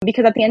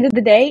Because at the end of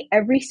the day,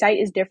 every site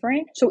is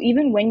different. So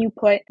even when you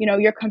put,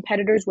 your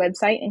competitor's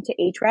website into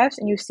Ahrefs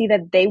and you see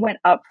that they went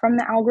up from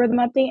the algorithm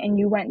update and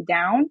you went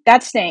down,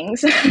 that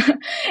stings.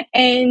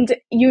 And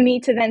you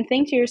need to then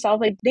think to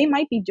yourself, like, they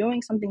might be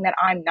doing something that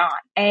I'm not.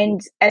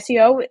 And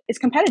SEO is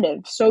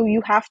competitive. So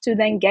you have to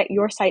then get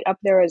your site up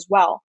there as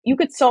well. You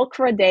could sulk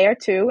for a day or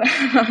two,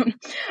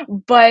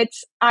 but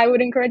I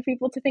would encourage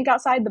people to think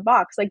outside the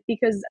box,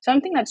 because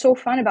something that's so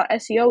fun about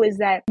SEO is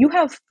that you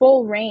have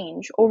full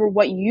range over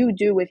what you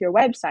do with your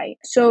website.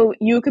 So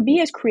you could be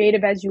as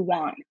creative as you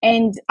want.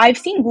 And I've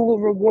seen Google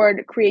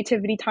reward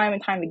creativity time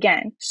and time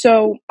again.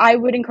 So I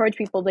would encourage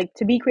people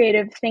to be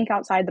creative, think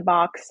outside the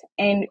box,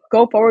 and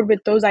go forward with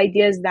those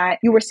ideas that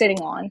you were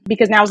sitting on,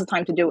 because now's the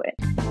time to do it.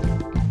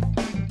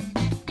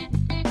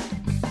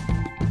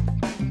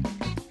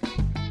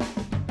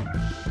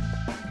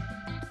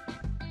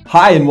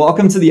 Hi, and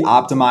welcome to the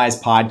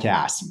Optimize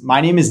podcast. My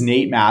name is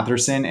Nate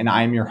Matherson, and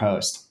I am your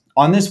host.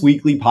 On this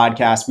weekly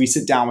podcast, we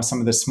sit down with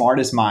some of the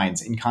smartest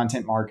minds in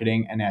content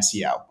marketing and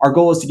SEO. Our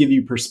goal is to give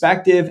you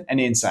perspective and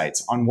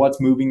insights on what's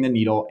moving the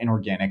needle in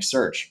organic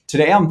search.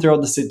 Today, I'm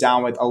thrilled to sit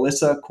down with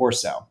Alyssa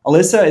Corso.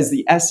 Alyssa is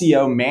the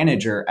SEO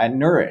manager at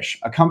Nourish,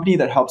 a company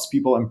that helps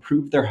people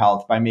improve their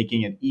health by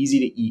making it easy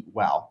to eat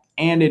well.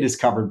 And it is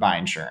covered by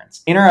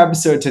insurance. In our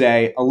episode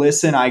today,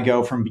 Alyssa and I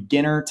go from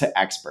beginner to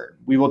expert.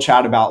 We will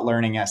chat about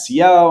learning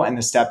SEO and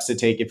the steps to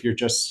take if you're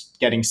just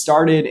getting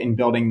started in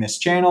building this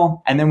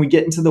channel. And then we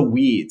get into the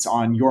weeds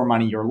on your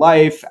money, your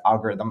life,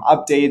 algorithm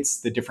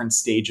updates, the different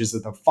stages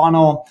of the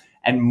funnel,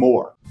 and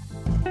more.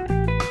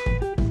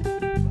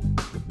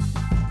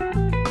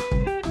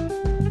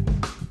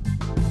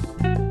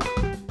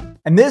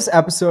 And this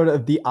episode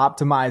of the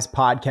Optimize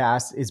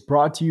podcast is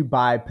brought to you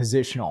by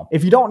Positional.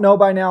 If you don't know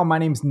by now, my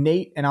name's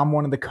Nate and I'm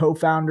one of the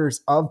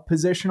co-founders of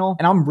Positional.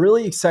 And I'm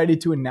really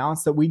excited to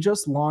announce that we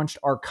just launched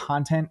our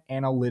content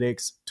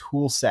analytics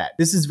toolset.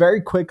 This has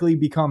very quickly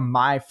become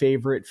my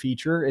favorite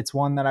feature. It's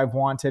one that I've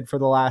wanted for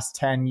the last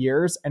 10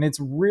 years, and it's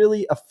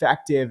really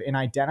effective in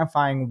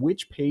identifying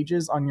which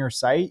pages on your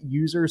site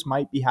users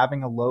might be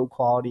having a low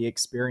quality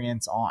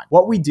experience on.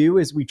 What we do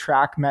is we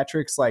track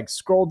metrics like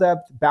scroll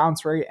depth,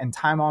 bounce rate, and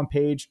time on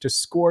page to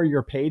score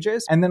your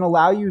pages, and then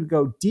allow you to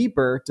go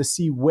deeper to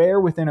see where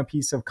within a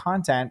piece of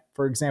content,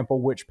 for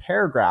example, which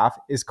paragraph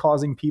is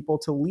causing people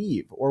to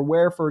leave, or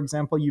where, for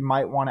example, you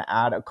might want to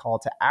add a call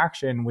to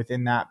action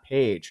within that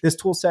page. This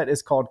tool set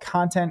is called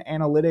Content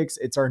Analytics.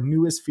 It's our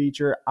newest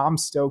feature. I'm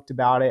stoked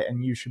about it,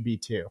 and you should be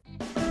too.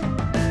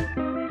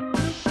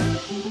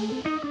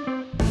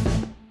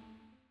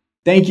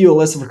 Thank you,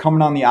 Alyssa, for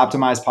coming on the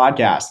Optimize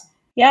podcast.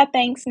 Yeah,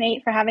 thanks,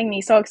 Nate, for having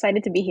me. So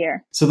excited to be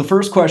here. So the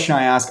first question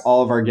I ask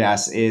all of our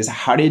guests is,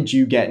 how did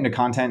you get into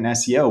content and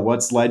SEO?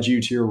 What's led you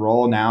to your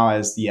role now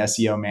as the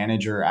SEO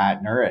manager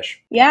at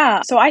Nourish?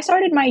 Yeah, so I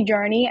started my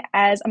journey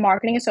as a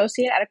marketing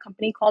associate at a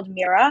company called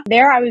Mira.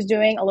 There I was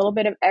doing a little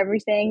bit of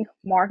everything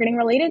marketing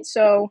related.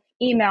 So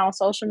email,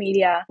 social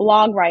media,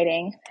 blog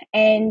writing.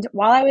 And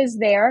while I was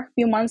there, a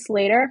few months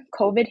later,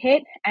 COVID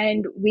hit,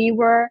 and we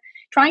were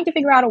trying to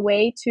figure out a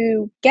way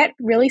to get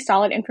really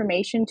solid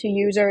information to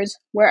users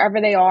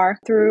wherever they are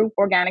through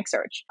organic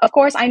search. Of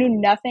course, I knew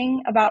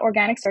nothing about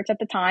organic search at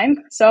the time.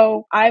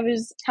 So I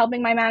was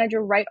helping my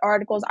manager write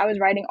articles. I was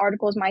writing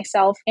articles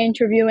myself,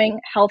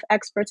 interviewing health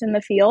experts in the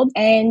field.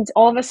 And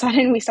all of a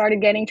sudden we started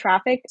getting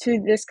traffic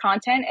to this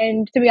content.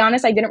 And to be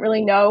honest, I didn't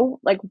really know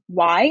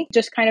why.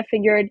 Just kind of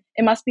figured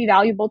it must be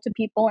valuable to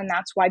people, and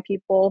that's why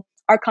people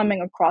are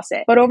coming across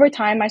it. But over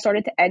time, I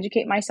started to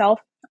educate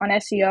myself on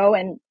SEO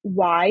and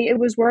why it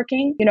was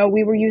working.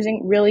 We were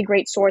using really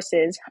great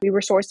sources. We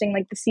were sourcing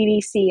the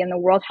CDC and the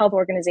World Health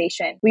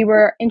Organization. We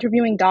were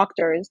interviewing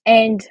doctors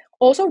and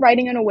also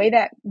writing in a way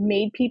that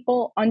made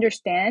people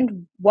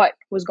understand what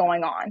was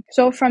going on.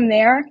 So from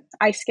there,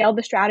 I scaled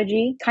the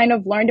strategy, kind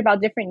of learned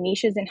about different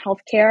niches in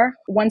healthcare.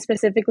 One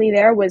specifically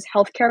there was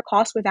healthcare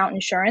costs without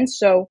insurance.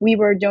 So we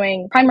were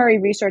doing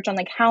primary research on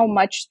how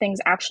much things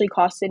actually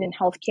costed in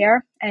healthcare,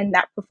 and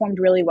that performed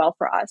really well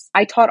for us.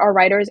 I taught our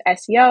writers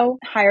SEO,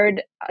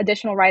 hired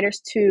additional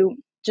writers to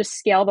just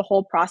scale the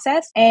whole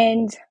process,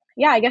 and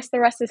yeah, I guess the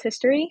rest is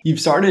history. You've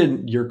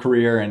started your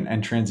career and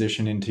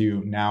transitioned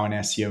into now an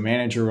SEO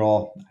manager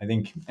role, I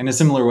think, in a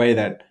similar way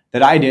that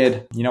I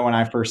did. When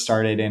I first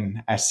started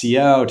in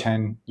SEO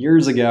 10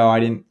 years ago, I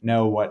didn't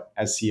know what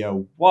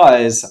SEO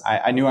was.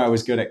 I knew I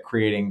was good at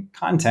creating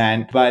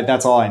content, but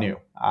that's all I knew.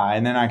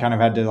 And then I kind of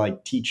had to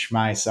teach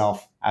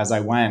myself as I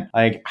went.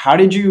 How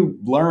did you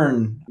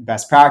learn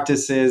best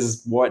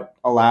practices? What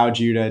allowed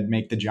you to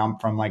make the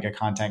jump from a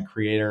content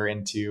creator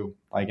into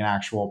an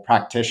actual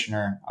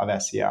practitioner of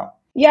SEO?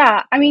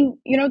 Yeah,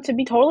 to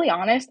be totally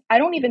honest, I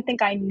don't even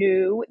think I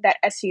knew that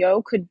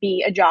SEO could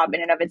be a job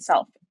in and of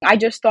itself. I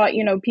just thought,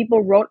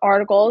 people wrote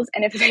articles,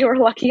 and if they were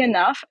lucky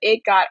enough,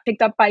 it got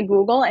picked up by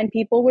Google and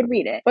people would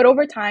read it. But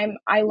over time,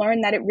 I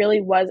learned that it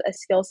really was a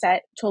skill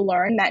set to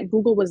learn, that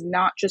Google was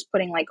not just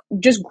putting like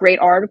just great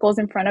articles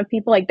in front of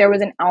people. Like there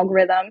was an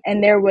algorithm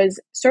and there was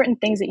certain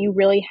things that you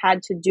really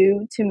had to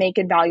do to make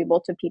it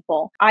valuable to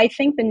people. I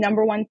think the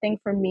number one thing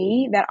for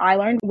me that I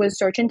learned was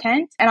search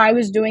intent. And I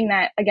was doing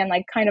that again,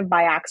 like kind of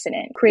by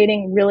accident,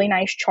 creating really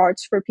nice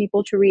charts for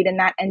people to read and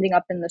that ending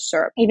up in the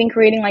SERP, even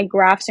creating like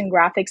graphs and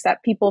graphics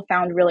that people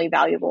found really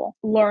valuable.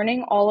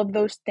 Learning all of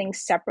those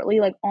things separately,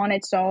 like on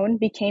its own,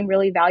 became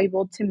really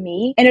valuable to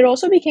me. And it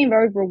also became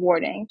very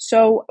rewarding.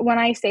 So when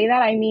I say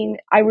that, I mean,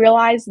 I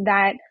realized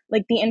that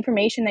like the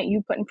information that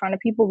you put in front of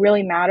people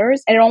really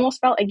matters. And it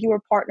almost felt like you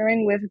were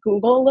partnering with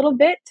Google a little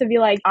bit to be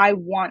like, I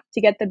want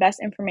to get the best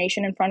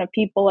information in front of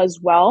people as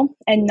well,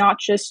 and not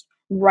just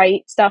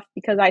write stuff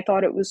because I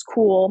thought it was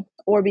cool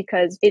or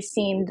because it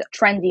seemed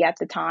trendy at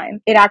the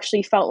time. It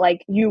actually felt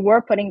like you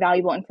were putting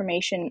valuable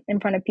information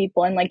in front of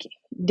people and like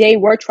they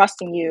were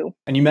trusting you.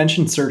 And you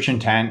mentioned search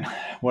intent.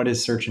 What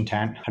is search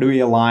intent? How do we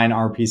align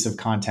our piece of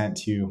content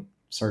to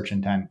search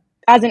intent?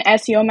 As an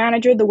SEO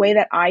manager, the way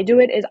that I do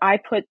it is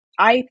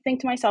I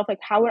think to myself, like,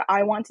 how would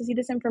I want to see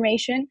this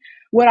information?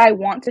 Would I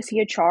want to see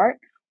a chart?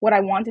 Would I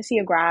want to see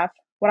a graph?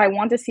 Would I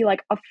want to see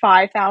like a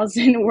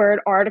 5,000 word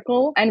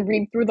article and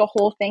read through the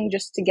whole thing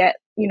just to get,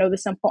 the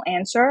simple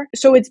answer?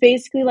 So it's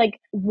basically like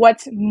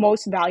what's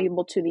most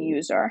valuable to the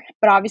user.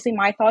 But obviously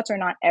my thoughts are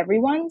not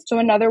everyone's. So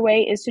another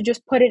way is to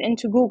just put it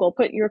into Google,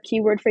 put your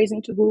keyword phrase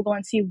into Google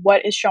and see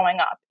what is showing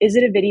up. Is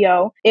it a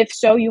video? If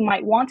so, you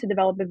might want to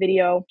develop a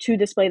video to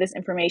display this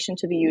information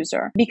to the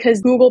user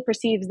because Google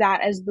perceives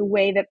that as the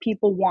way that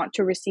people want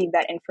to receive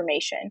that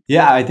information.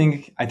 Yeah, I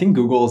think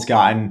Google has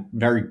gotten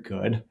very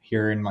good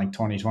here in like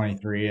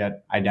 2023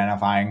 at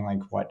identifying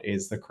like what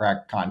is the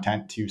correct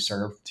content to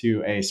serve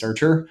to a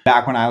searcher.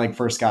 Back when I like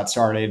first got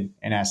started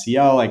in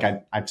SEO, like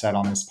I've said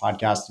on this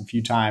podcast a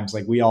few times,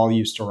 like we all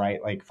used to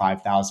write like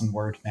 5,000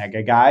 word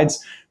mega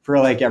guides for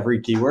like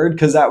every keyword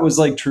because that was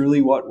like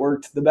truly what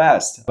worked the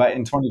best. But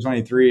in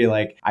 2023,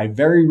 like I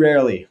very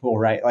rarely will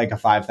write like a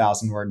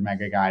 5,000 word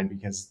mega guide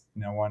because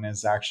no one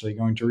is actually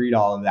going to read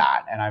all of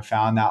that. And I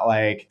found that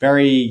like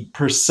very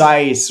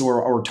precise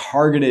or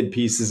targeted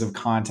pieces of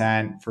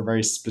content for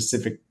very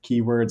specific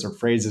keywords or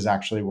phrases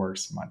actually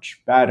works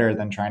much better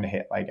than trying to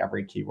hit like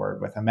every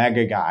keyword with a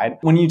mega guide.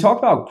 When you talk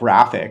about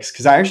graphics,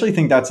 because I actually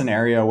think that's an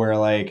area where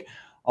like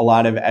a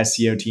lot of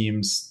SEO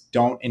teams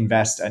don't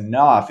invest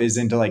enough is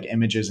into like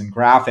images and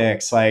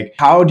graphics. Like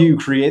how do you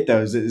create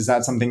those? Is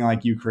that something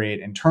like you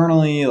create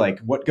internally? Like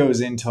what goes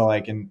into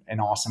like an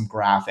awesome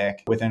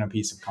graphic within a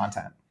piece of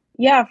content?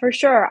 Yeah, for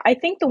sure. I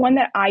think the one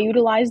that I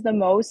utilize the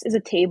most is a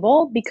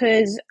table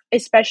because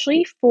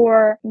especially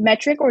for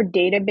metric or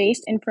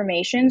data-based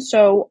information.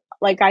 So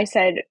like I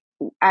said,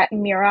 at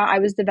Mira, I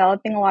was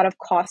developing a lot of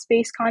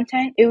cost-based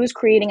content. It was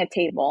creating a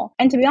table.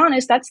 And to be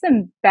honest, that's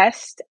the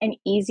best and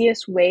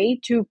easiest way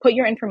to put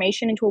your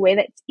information into a way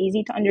that's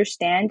easy to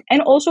understand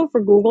and also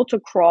for Google to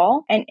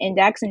crawl and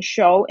index and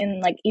show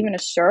in like even a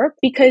SERP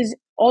because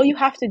all you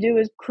have to do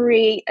is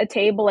create a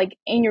table like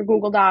in your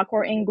Google Doc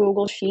or in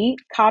Google Sheet,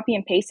 copy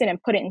and paste it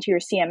and put it into your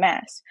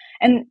CMS.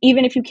 And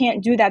even if you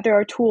can't do that, there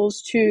are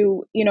tools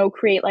to,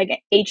 create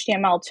like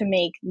HTML to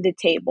make the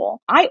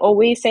table. I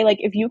always say like,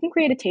 if you can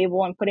create a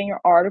table and put in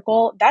your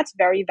article, that's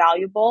very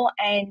valuable.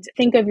 And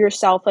think of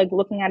yourself like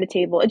looking at a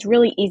table. It's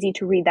really easy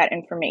to read that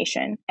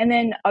information. And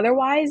then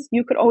otherwise,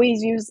 you could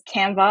always use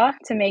Canva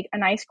to make a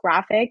nice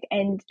graphic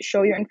and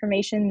show your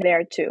information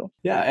there too.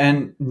 Yeah.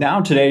 And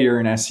now today you're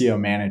an SEO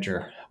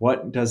manager.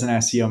 What does an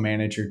SEO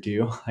manager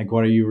do? Like,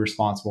 what are you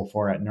responsible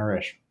for at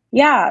Nourish?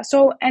 Yeah,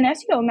 so an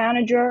SEO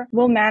manager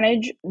will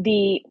manage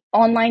the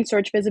online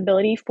search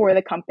visibility for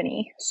the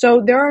company.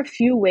 So there are a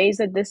few ways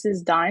that this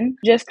is done,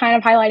 just kind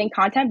of highlighting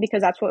content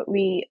because that's what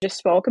we just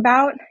spoke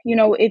about.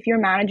 If you're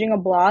managing a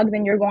blog,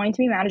 then you're going to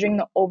be managing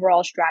the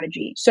overall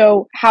strategy.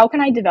 So how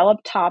can I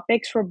develop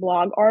topics for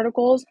blog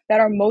articles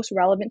that are most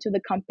relevant to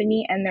the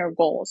company and their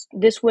goals?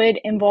 This would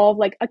involve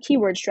like a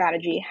keyword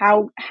strategy.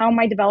 How am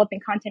I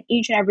developing content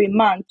each and every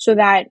month so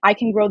that I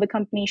can grow the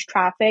company's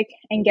traffic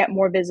and get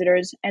more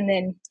visitors and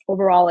then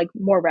overall like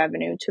more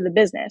revenue to the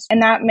business?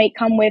 And that may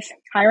come with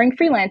hiring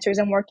freelancers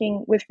and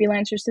working with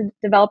freelancers to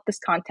develop this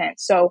content.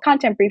 So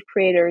content brief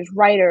creators,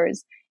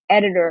 writers,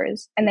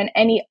 editors, and then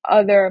any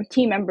other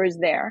team members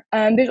there.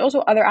 There's also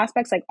other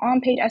aspects like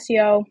on-page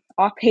SEO,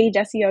 off-page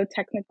SEO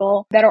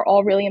technical that are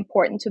all really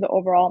important to the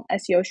overall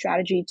SEO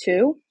strategy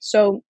too.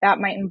 So that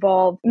might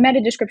involve meta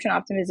description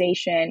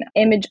optimization,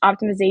 image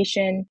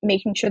optimization,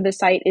 making sure the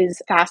site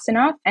is fast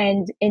enough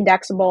and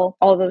indexable.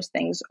 All of those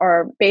things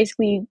are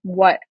basically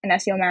what an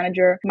SEO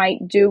manager might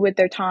do with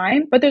their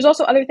time. But there's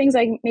also other things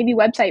like maybe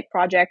website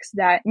projects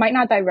that might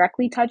not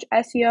directly touch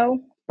SEO,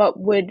 but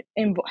would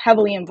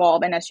heavily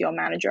involve an SEO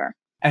manager.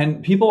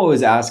 And people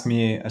always ask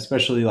me,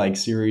 especially like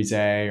Series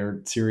A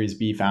or Series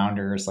B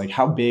founders, like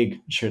how big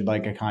should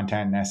like a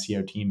content and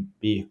SEO team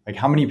be? Like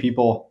how many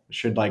people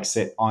should like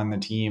sit on the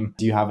team?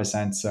 Do you have a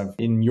sense of,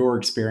 in your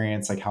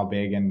experience, like how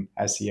big an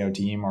SEO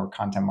team or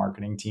content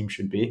marketing team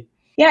should be?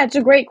 Yeah, it's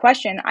a great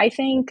question. I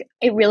think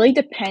it really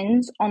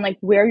depends on like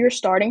where you're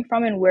starting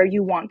from and where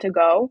you want to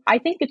go. I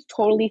think it's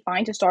totally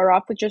fine to start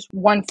off with just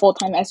one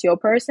full-time SEO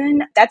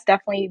person. That's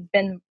definitely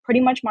been pretty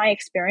much my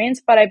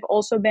experience, but I've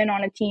also been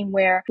on a team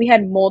where we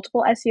had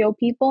multiple SEO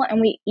people and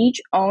we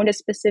each owned a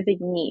specific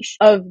niche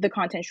of the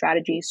content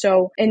strategy.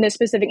 So in this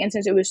specific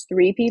instance, it was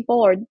 3 people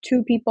or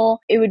 2 people.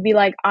 It would be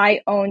like I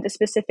owned a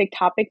specific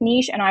topic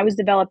niche and I was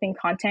developing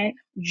content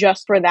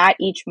just for that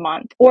each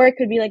month. Or it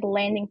could be like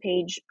landing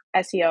page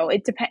SEO.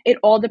 It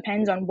all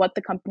depends on what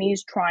the company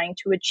is trying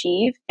to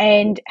achieve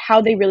and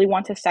how they really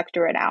want to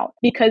sector it out.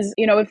 Because,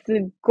 if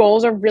the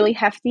goals are really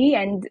hefty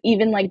and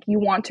even like you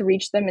want to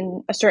reach them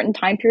in a certain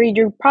time period,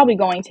 you're probably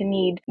going to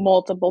need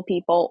multiple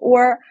people.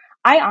 Or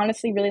I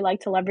honestly really like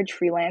to leverage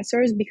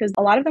freelancers because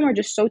a lot of them are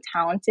just so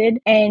talented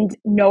and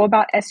know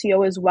about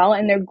SEO as well,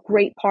 and they're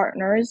great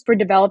partners for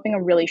developing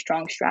a really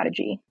strong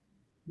strategy.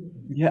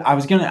 Yeah, I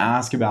was going to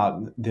ask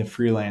about the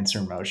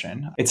freelancer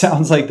motion. It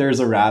sounds like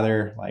there's a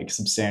rather like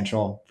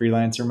substantial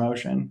freelancer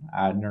motion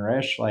at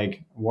Nourish.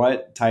 Like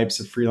what types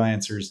of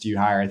freelancers do you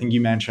hire? I think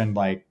you mentioned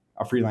like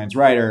a freelance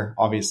writer,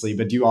 obviously,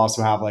 but do you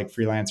also have like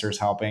freelancers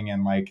helping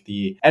in like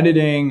the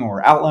editing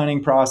or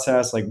outlining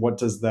process? Like what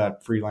does the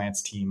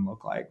freelance team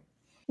look like?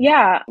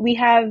 Yeah, we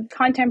have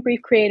content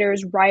brief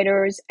creators,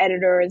 writers,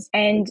 editors,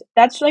 and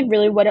that's like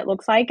really what it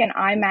looks like. And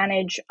I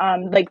manage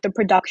like the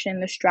production,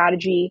 the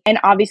strategy, and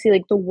obviously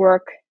like the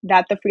work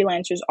that the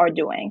freelancers are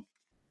doing.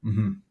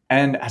 Hmm.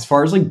 And as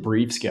far as like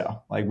briefs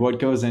go, like what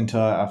goes into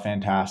a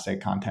fantastic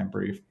content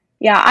brief?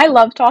 Yeah, I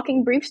love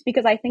talking briefs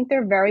because I think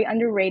they're very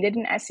underrated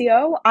in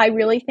SEO. I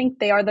really think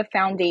they are the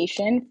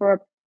foundation for a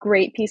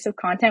great piece of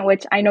content,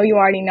 which I know you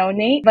already know,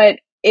 Nate, but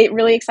it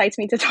really excites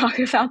me to talk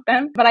about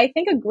them. But I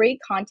think a great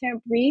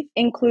content brief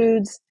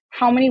includes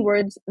how many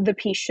words the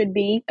piece should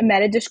be, a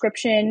meta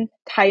description,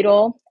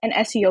 title, an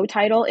SEO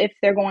title if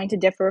they're going to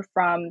differ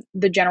from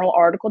the general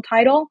article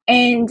title.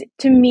 And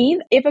to me,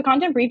 if a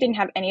content brief didn't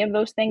have any of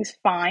those things,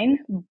 fine,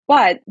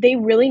 but they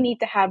really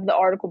need to have the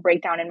article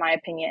breakdown, in my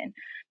opinion.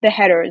 The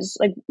headers,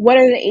 like what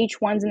are the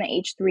H1s and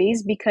the H3s?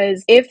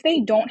 Because if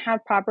they don't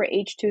have proper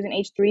H2s and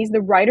H3s,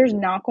 the writer's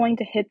not going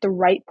to hit the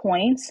right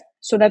points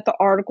so that the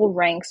article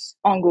ranks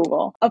on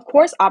Google. Of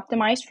course,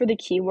 optimized for the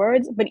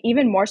keywords, but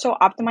even more so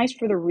optimized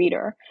for the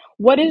reader.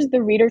 What is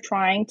the reader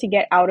trying to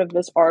get out of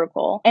this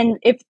article? And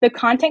if the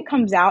content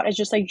comes out as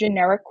just like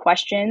generic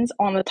questions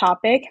on the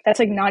topic, that's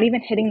like not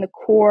even hitting the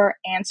core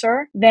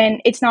answer, then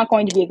it's not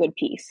going to be a good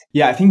piece.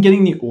 Yeah, I think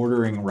getting the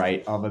ordering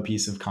right of a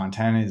piece of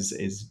content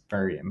is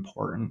very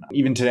important.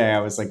 Even today, I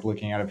was like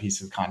looking at a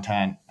piece of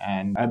content,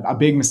 and a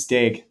big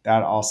mistake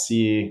that I'll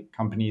see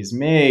companies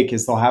make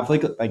is they'll have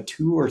like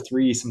 2 or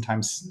 3 sometimes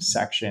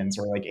sections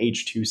or like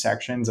H2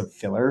 sections of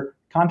filler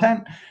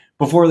content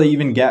before they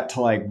even get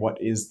to like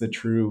what is the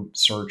true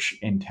search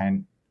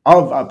intent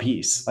of a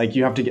piece. Like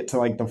you have to get to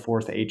like the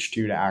fourth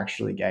H2 to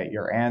actually get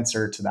your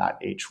answer to that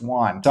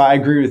H1. So I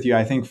agree with you.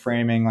 I think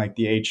framing like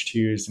the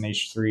H2s and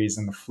H3s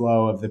and the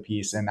flow of the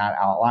piece in that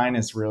outline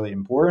is really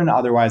important.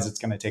 Otherwise, it's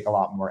going to take a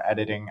lot more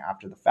editing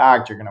after the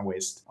fact. You're going to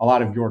waste a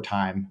lot of your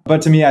time.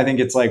 But to me, I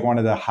think it's like one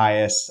of the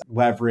highest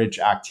leverage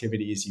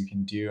activities you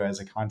can do as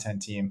a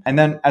content team. And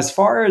then as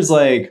far as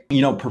like,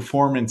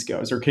 performance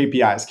goes or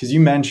KPIs, because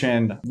you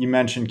mentioned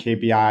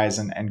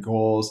KPIs and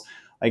goals.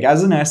 Like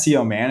as an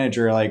SEO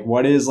manager, like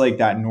what is like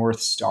that North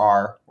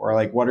Star, or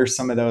like what are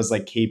some of those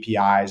like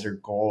KPIs or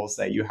goals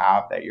that you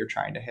have that you're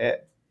trying to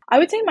hit? I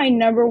would say my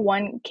number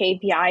one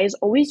KPI is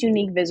always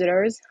unique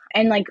visitors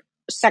and like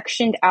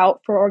sectioned out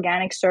for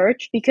organic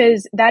search,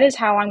 because that is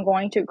how I'm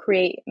going to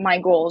create my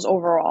goals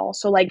overall.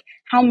 So like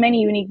how many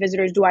unique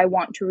visitors do I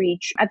want to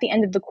reach at the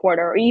end of the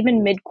quarter or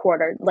even mid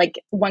quarter, like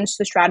once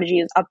the strategy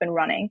is up and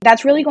running?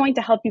 That's really going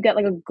to help you get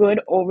like a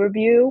good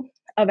overview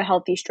of a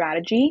healthy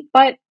strategy.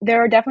 But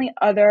there are definitely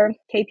other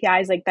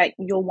KPIs like that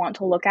you'll want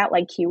to look at,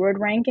 like keyword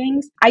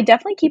rankings. I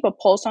definitely keep a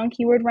pulse on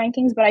keyword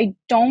rankings, but I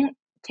don't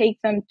take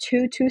them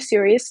too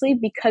seriously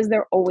because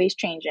they're always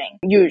changing.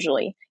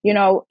 Usually,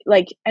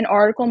 like an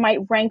article might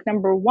rank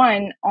number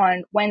 1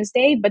 on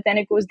Wednesday, but then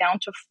it goes down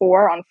to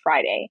 4 on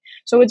Friday.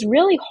 So it's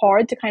really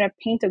hard to kind of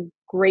paint a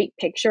great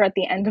picture at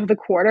the end of the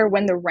quarter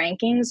when the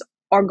rankings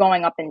are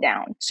going up and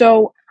down.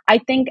 So I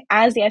think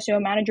as the SEO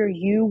manager,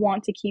 you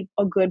want to keep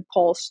a good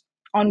pulse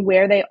on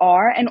where they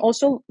are, and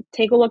also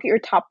take a look at your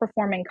top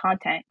performing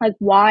content. Like,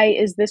 why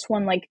is this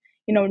one like,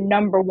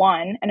 number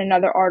 1 and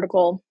another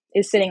article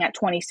is sitting at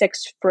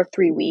 26 for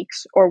 3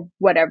 weeks or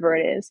whatever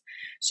it is?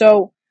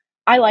 So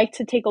I like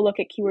to take a look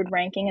at keyword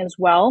ranking as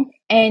well.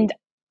 And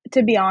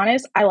to be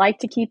honest, I like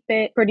to keep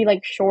it pretty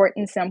like short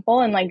and simple.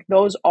 And like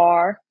those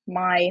are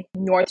my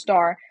North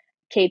Star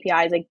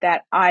KPIs like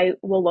that I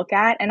will look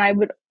at. And I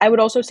would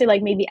also say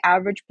like maybe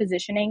average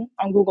positioning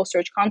on Google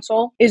Search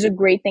Console is a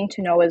great thing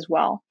to know as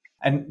well.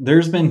 And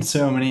there's been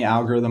so many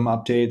algorithm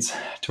updates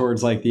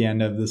towards like the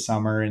end of the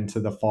summer into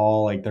the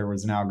fall. Like there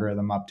was an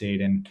algorithm update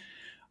in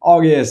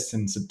August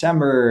and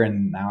September.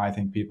 And now I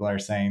think people are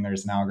saying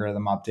there's an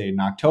algorithm update in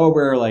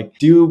October. Like,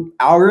 do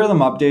algorithm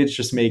updates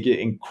just make it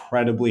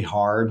incredibly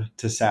hard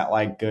to set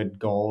like good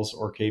goals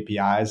or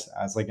KPIs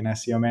as like an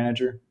SEO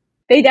manager?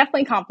 They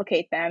definitely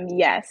complicate them,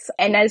 yes.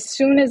 And as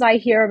soon as I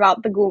hear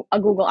about a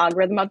Google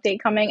algorithm update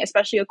coming,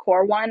 especially a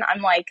core one,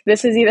 I'm like,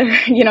 this is either,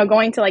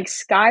 going to like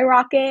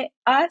skyrocket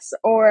us,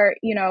 or,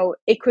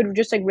 it could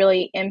just like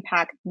really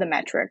impact the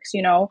metrics.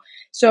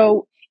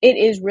 So it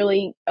is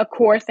really a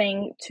core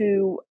thing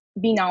to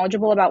be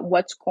knowledgeable about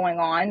what's going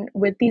on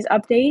with these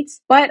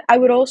updates. But I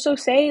would also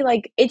say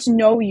like it's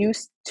no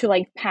use to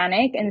like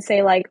panic and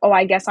say like, oh,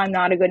 I guess I'm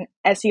not a good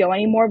SEO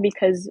anymore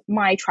because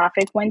my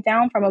traffic went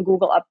down from a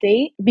Google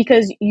update,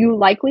 because you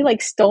likely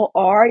like still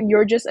are.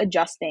 You're just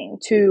adjusting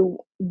to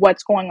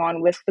what's going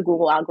on with the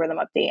Google algorithm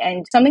update.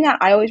 And something that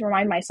I always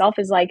remind myself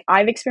is like,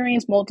 I've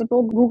experienced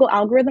multiple Google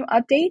algorithm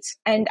updates,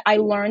 and I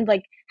learned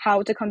like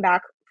how to come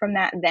back from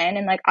that then,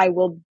 and like I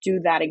will do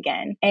that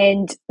again.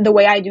 And the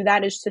way I do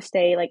that is to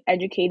stay like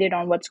educated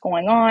on what's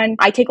going on.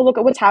 I take a look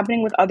at what's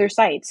happening with other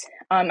sites.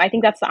 I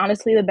think that's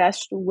honestly the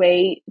best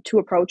way to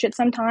approach it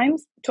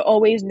sometimes, to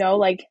always know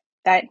like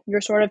that you're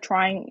sort of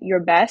trying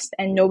your best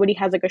and nobody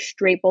has like a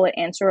straight bullet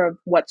answer of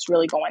what's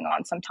really going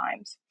on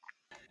sometimes.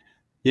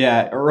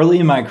 Yeah, early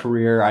in my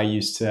career, I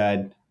used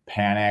to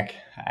panic,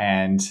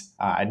 and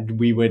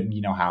we would,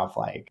 have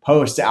like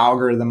post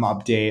algorithm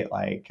update,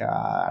 like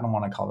I don't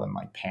want to call them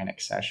like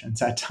panic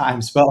sessions at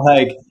times, but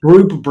like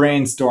group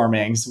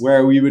brainstormings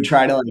where we would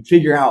try to like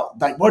figure out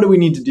like what do we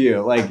need to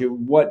do, like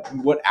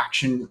what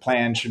action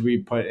plan should we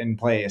put in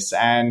place.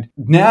 And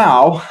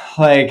now,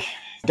 like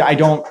I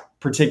don't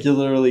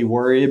particularly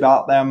worry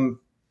about them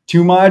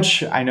too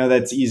much. I know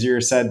that's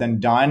easier said than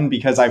done,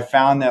 because I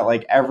found that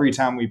like every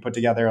time we put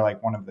together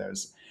like one of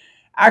those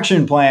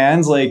action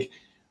plans, like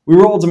we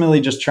were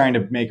ultimately just trying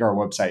to make our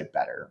website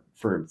better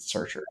for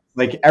searchers.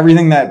 Like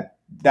everything that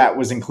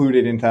was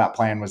included into that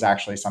plan was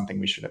actually something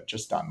we should have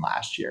just done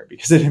last year,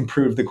 because it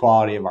improved the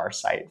quality of our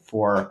site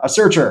for a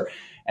searcher.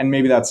 And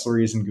maybe that's the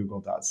reason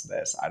Google does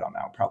this. I don't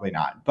know, probably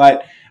not.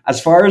 But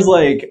as far as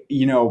like,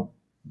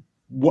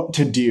 what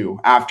to do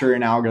after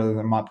an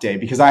algorithm update,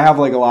 because I have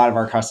like a lot of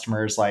our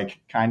customers like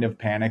kind of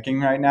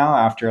panicking right now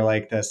after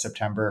like the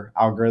September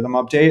algorithm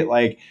update.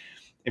 Like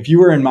if you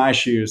were in my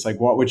shoes, like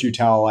what would you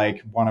tell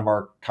like one of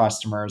our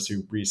customers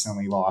who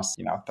recently lost,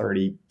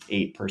 38%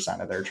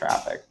 of their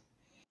traffic?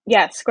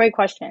 Yes, great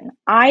question.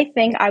 I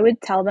think I would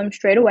tell them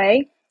straight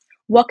away,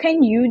 what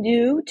can you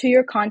do to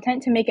your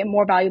content to make it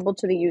more valuable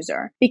to the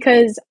user?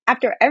 Because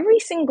after every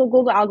single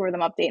Google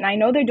algorithm update, and I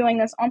know they're doing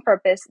this on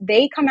purpose,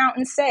 they come out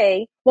and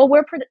say, well,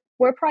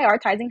 we're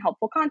prioritizing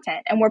helpful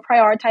content, and we're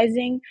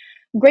prioritizing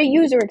great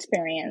user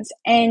experience.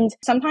 And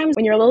sometimes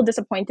when you're a little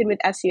disappointed with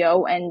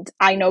SEO, and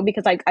I know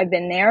because like I've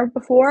been there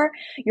before,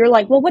 you're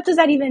like, well, what does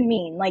that even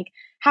mean? Like,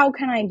 how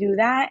can I do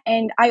that?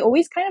 And I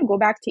always kind of go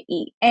back to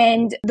EAT.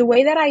 And the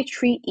way that I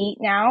treat EAT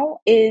now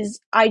is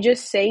I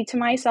just say to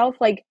myself,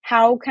 like,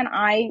 how can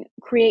I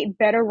create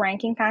better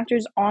ranking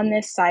factors on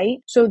this site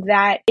so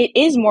that it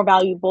is more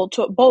valuable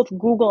to both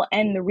Google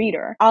and the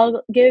reader?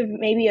 I'll give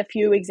maybe a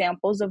few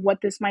examples of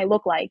what this might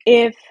look like.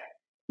 If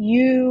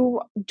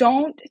you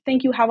don't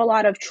think you have a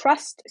lot of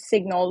trust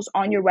signals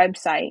on your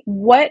website,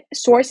 what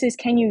sources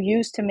can you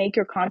use to make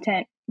your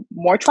content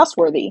more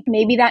trustworthy?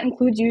 Maybe that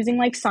includes using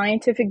like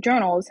scientific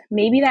journals.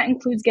 Maybe that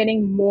includes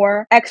getting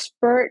more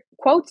expert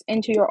quotes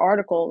into your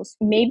articles.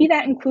 Maybe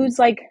that includes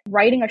like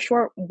writing a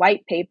short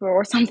white paper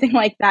or something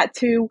like that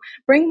to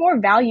bring more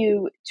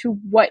value to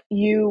what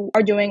you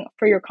are doing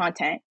for your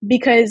content.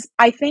 Because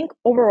I think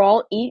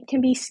overall, EAT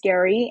can be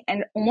scary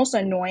and almost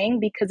annoying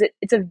because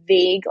it's a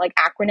vague like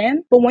acronym.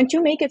 But once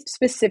you make it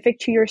specific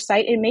to your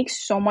site, it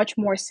makes so much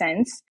more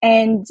sense.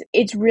 And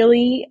it's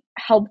really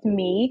helped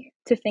me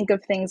to think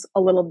of things a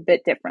little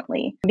bit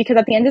differently, because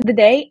at the end of the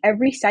day,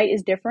 every site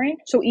is different.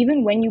 So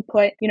even when you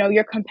put,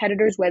 your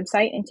competitor's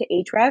website into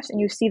Ahrefs and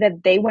you see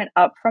that they went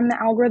up from the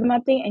algorithm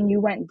update and you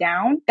went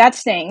down, that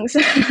stings.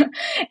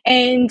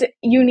 And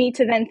you need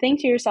to then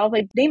think to yourself,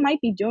 like, they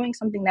might be doing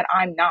something that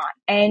I'm not.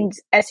 And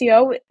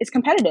SEO is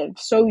competitive.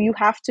 So you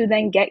have to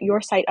then get your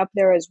site up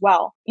there as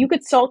well. You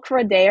could sulk for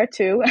a day or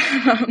two,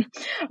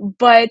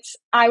 but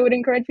I would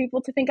encourage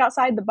people to think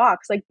outside the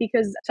box, like,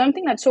 because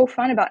something that's so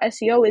fun about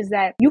SEO is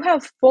that you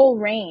have full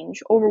range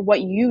over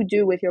what you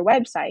do with your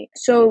website.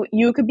 So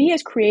you could be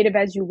as creative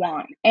as you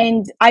want.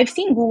 And I've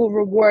seen Google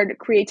reward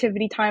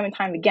creativity time and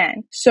time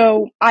again.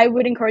 So I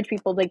would encourage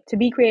people like to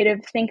be creative,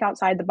 think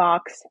outside the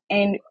box,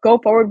 and go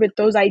forward with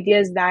those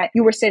ideas that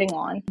you were sitting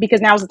on,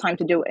 because now's the time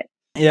to do it.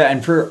 Yeah,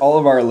 and for all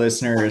of our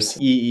listeners,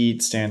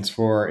 EAT stands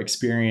for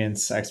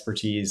experience,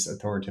 expertise,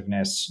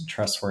 authoritativeness,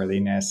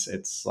 trustworthiness.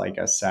 It's like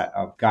a set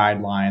of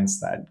guidelines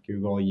that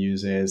Google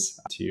uses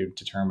to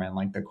determine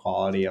like the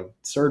quality of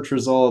search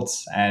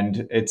results.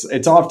 And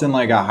it's often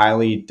like a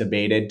highly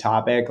debated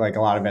topic. Like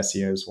a lot of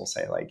SEOs will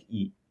say like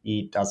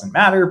EAT doesn't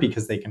matter,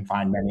 because they can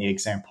find many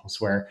examples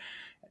where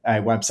a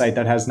website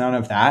that has none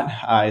of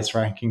that is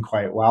ranking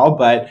quite well.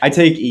 But I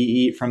take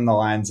EEAT from the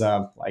lens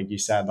of, like you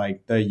said,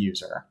 like the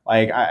user.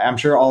 Like I'm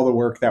sure all the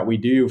work that we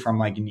do from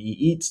like an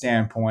EEAT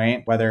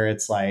standpoint, whether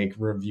it's like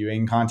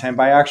reviewing content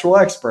by actual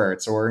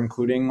experts or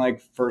including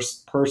like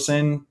first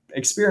person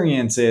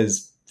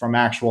experiences from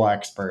actual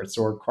experts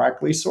or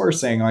correctly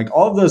sourcing, like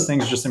all of those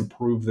things just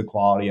improve the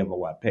quality of a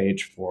web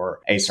page for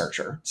a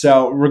searcher.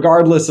 So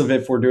regardless of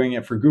if we're doing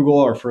it for Google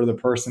or for the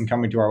person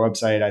coming to our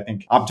website, I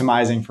think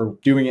optimizing for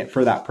doing it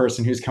for that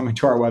person who's coming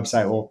to our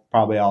website will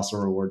probably also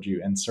reward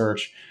you in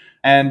search.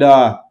 And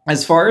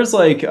as far as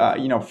like,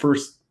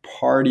 first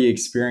party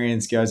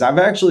experience goes, I've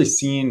actually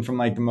seen from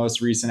like the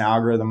most recent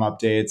algorithm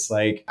updates,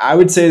 like I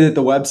would say that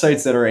the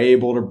websites that are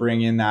able to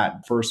bring in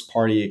that first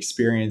party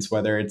experience,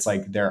 whether it's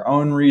like their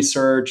own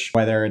research,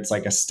 whether it's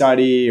like a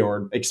study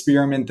or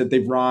experiment that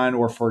they've run,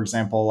 or for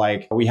example,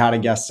 like we had a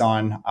guest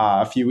on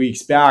a few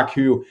weeks back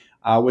who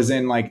was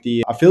in like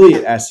the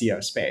affiliate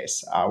SEO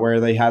space where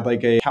they had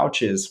like a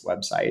couches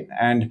website,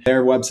 and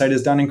their website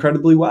has done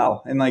incredibly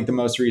well in like the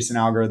most recent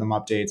algorithm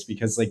updates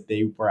because like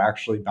they were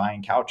actually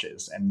buying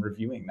couches and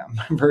reviewing them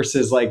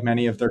versus like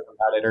many of their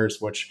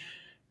competitors, which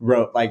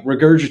wrote like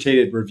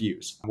regurgitated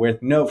reviews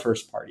with no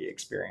first party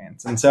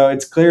experience. And so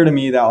it's clear to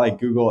me that like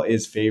Google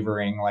is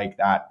favoring like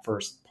that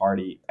first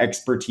party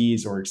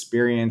expertise or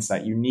experience,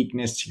 that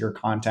uniqueness to your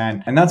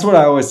content. And that's what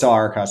I always tell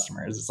our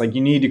customers. It's like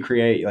you need to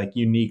create like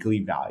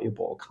uniquely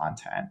valuable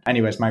content.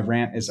 Anyways, my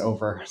rant is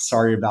over.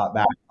 Sorry about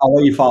that. I'll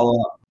let you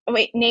follow up.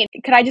 Wait, Nate,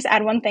 could I just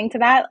add one thing to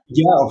that?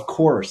 Yeah, of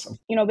course.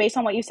 Based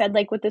on what you said,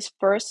 like with this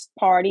first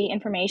party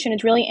information,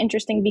 it's really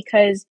interesting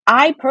because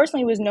I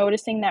personally was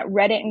noticing that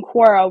Reddit and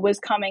Quora was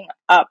coming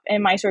up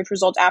in my search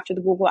results after the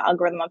Google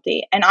algorithm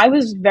update. And I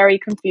was very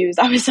confused.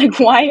 I was like,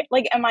 why,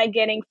 like, am I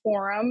getting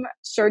forum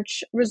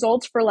search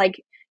results for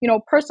like,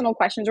 personal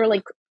questions, or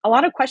like a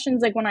lot of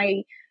questions, like when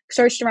I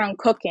searched around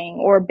cooking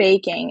or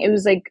baking, it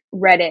was like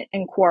Reddit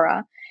and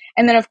Quora.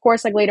 And then of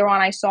course, like later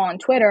on I saw on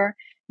Twitter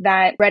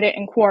that Reddit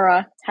and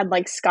Quora had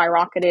like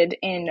skyrocketed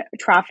in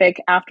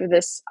traffic after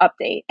this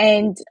update.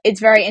 And it's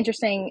very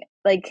interesting,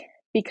 like,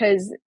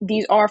 because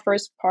these are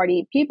first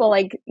party people,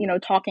 like,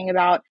 talking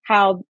about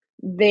how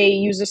they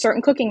use a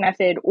certain cooking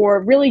method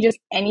or really just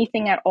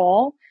anything at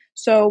all.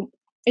 So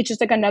it's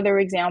just like another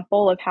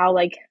example of how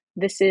like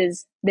this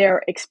is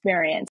their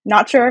experience.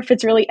 Not sure if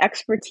it's really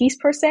expertise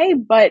per se,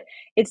 but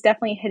it's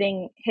definitely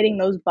hitting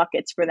those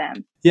buckets for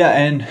them. Yeah,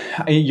 and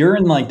you're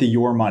in like the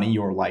your money,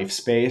 your life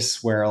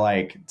space where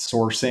like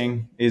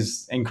sourcing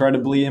is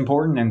incredibly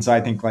important. And so I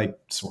think like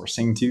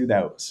sourcing to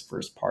those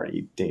first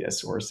party data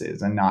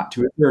sources and not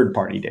to a third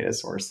party data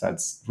source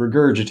that's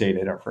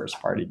regurgitated a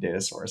first party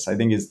data source, I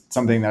think is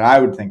something that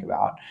I would think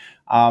about.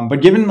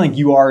 But given like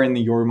you are in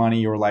the your money,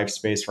 your life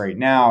space right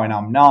now, and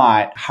I'm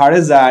not, how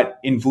does that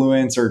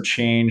influence or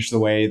change the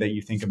way that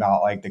you think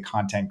about like the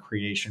content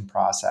creation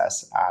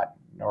process at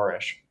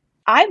Nourish?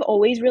 I've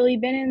always really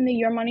been in the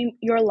your money,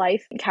 your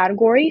life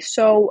category.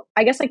 So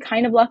I guess like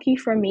kind of lucky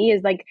for me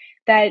is like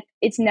that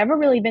it's never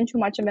really been too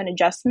much of an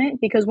adjustment,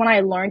 because when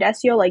I learned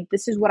SEO, like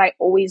this is what I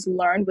always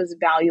learned was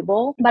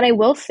valuable. But I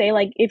will say,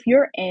 like, if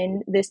you're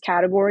in this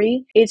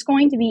category, it's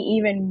going to be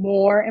even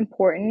more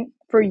important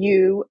for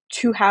you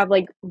to have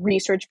like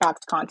research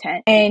backed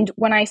content. And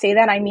when I say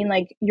that, I mean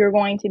like you're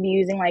going to be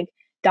using like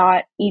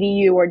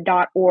 .edu or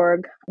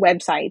 .org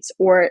websites,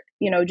 or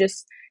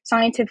just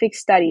scientific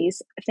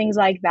studies, things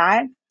like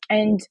that.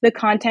 And the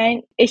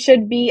content, it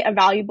should be a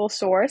valuable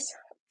source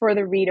for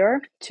the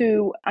reader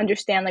to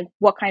understand like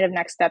what kind of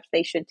next steps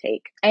they should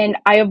take. And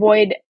I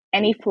avoid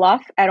any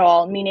fluff at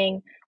all,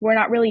 meaning we're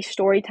not really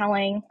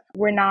storytelling.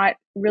 We're not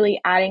really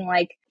adding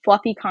like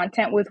fluffy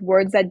content with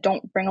words that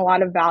don't bring a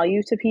lot of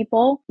value to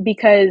people,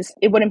 because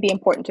it wouldn't be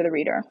important to the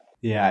reader.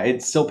 Yeah,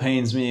 it still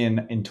pains me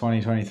in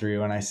 2023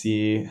 when I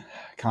see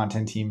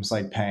content teams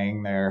like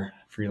paying their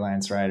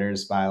freelance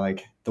writers by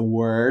like the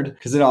word,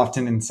 because it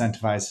often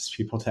incentivizes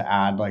people to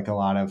add like a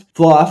lot of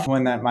fluff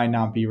when that might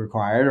not be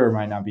required or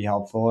might not be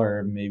helpful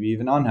or maybe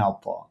even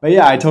unhelpful. But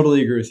yeah, I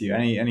totally agree with you.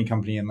 Any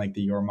company in like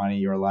the your money,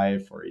 your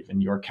life, or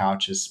even your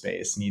couches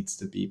space needs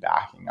to be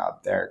backing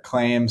up their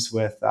claims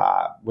with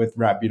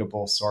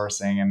reputable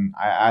sourcing. And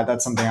I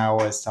that's something I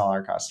always tell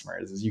our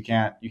customers is you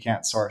can't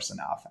source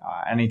enough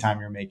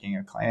anytime you're making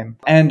a claim.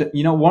 And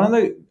one of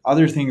the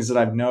other things that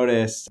I've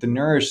noticed the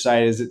Nourish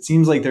site is it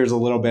seems like there's a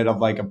little bit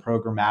of like a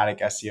programmatic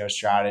SEO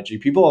strategy.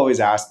 People always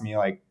ask me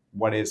like,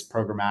 what is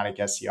programmatic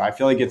SEO? I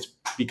feel like it's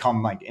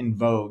become like in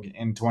vogue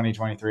in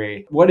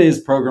 2023. What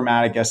is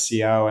programmatic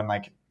SEO, and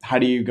like how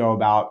do you go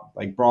about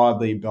like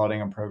broadly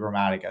building a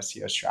programmatic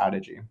SEO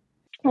strategy?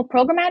 Well,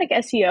 programmatic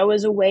SEO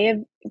is a way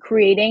of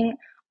creating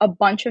a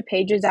bunch of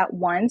pages at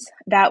once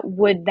that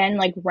would then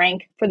like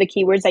rank for the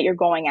keywords that you're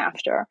going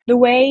after. The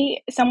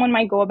way someone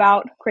might go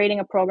about creating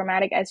a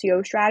programmatic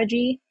SEO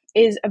strategy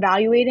is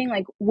evaluating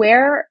like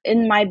where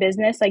in my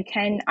business like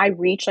can I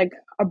reach like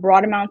a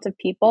broad amount of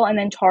people and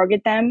then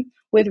target them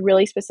with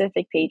really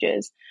specific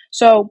pages.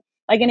 So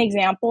like an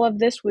example of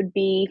this would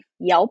be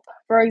Yelp,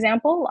 for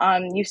example.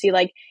 You see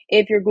like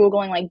if you're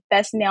Googling like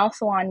best nail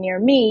salon near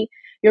me,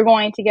 you're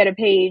going to get a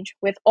page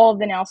with all of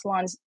the nail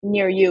salons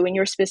near you in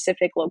your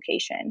specific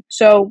location.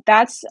 So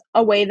that's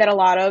a way that a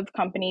lot of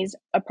companies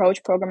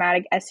approach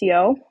programmatic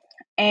SEO.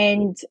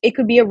 And it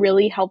could be a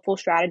really helpful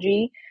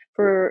strategy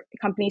for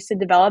companies to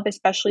develop,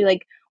 especially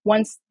like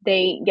once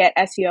they get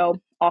SEO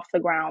off the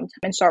ground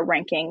and start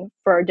ranking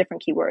for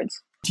different keywords.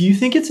 Do you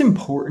think it's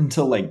important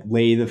to like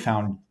lay the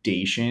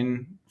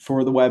foundation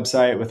for the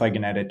website with like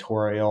an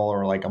editorial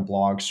or like a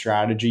blog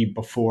strategy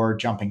before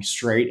jumping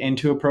straight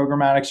into a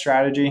programmatic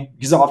strategy?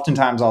 Because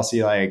oftentimes I'll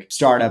see like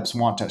startups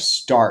want to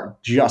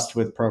start just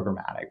with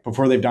programmatic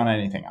before they've done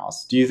anything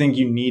else. Do you think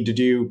you need to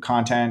do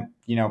content,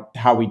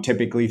 how we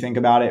typically think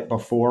about it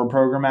before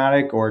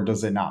programmatic, or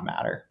does it not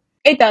matter?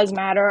 It does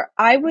matter.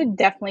 I would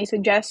definitely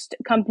suggest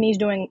companies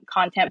doing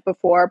content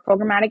before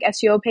programmatic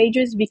SEO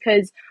pages,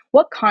 because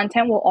what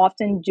content will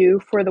often do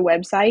for the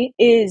website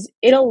is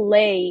it'll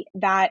lay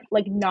that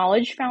like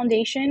knowledge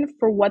foundation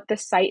for what the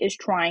site is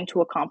trying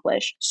to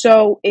accomplish.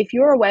 So if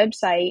you're a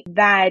website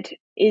that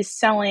is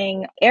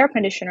selling air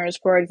conditioners,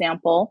 for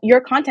example,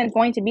 your content is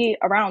going to be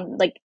around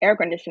like air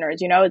conditioners.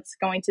 It's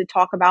going to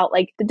talk about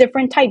like the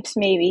different types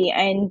maybe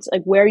and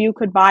like where you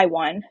could buy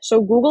one.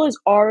 So Google is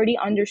already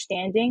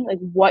understanding like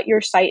what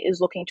your site is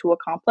looking to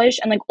accomplish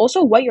and like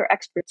also what your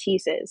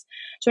expertise is.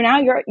 So now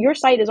your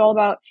site is all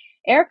about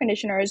air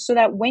conditioners, so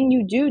that when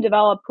you do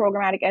develop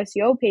programmatic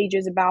SEO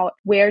pages about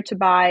where to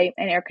buy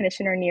an air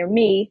conditioner near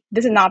me,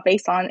 this is not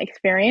based on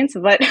experience,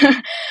 but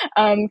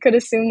could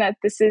assume that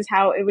this is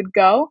how it would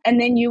go.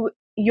 And then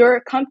your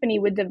company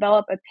would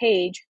develop a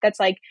page that's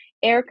like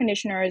air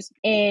conditioners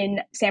in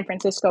San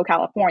Francisco,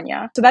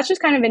 California. So that's just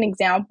kind of an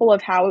example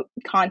of how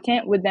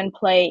content would then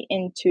play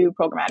into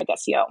programmatic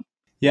SEO.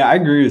 Yeah, I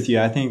agree with you.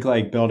 I think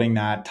like building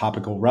that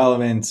topical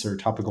relevance or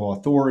topical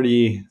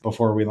authority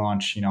before we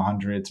launch,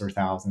 hundreds or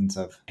thousands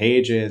of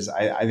pages,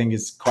 I think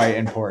is quite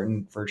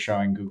important for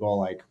showing Google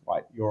like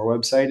what your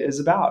website is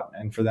about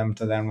and for them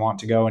to then want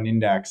to go and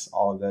index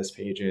all of those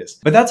pages.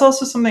 But that's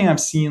also something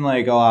I've seen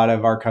like a lot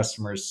of our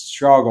customers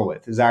struggle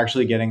with, is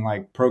actually getting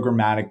like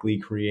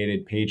programmatically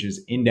created pages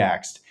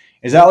indexed.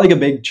 Is that like a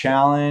big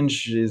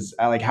challenge? Is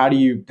like how do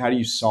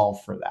you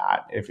solve for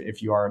that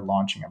if you are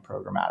launching a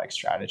programmatic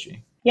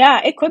strategy?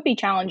 Yeah, it could be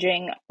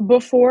challenging.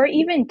 Before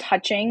even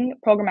touching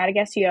programmatic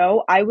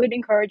SEO, I would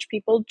encourage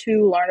people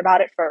to learn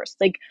about it first.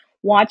 Like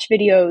watch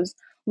videos,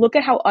 look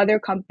at how other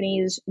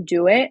companies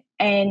do it.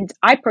 And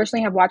I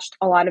personally have watched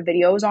a lot of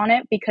videos on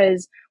it,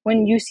 because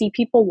when you see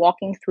people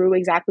walking through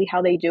exactly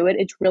how they do it,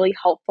 it's really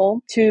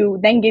helpful to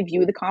then give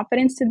you the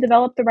confidence to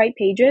develop the right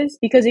pages.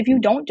 Because if you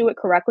don't do it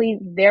correctly,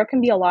 there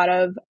can be a lot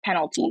of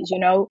penalties.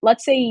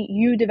 Let's say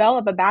you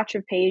develop a batch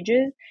of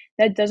pages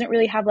that doesn't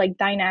really have like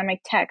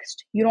dynamic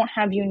text. You don't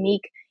have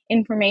unique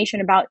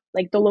information about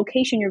like the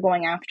location you're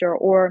going after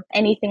or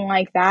anything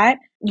like that.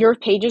 Your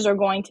pages are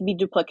going to be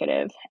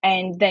duplicative,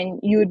 and then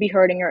you would be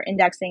hurting your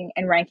indexing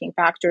and ranking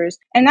factors,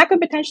 and that could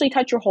potentially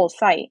touch your whole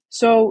site.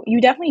 So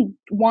you definitely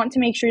want to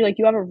make sure like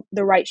you have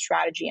the right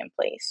strategy in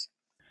place.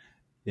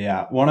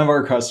 Yeah. One of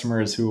our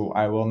customers, who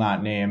I will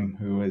not name,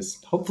 who is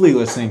hopefully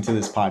listening to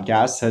this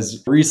podcast,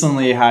 has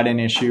recently had an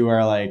issue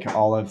where like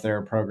all of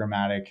their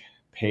programmatic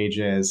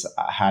pages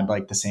had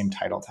like the same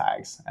title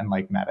tags and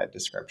like meta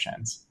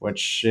descriptions,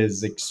 which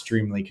is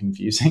extremely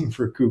confusing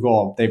for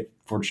Google. They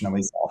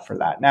fortunately solved for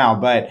that now.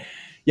 But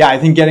yeah, I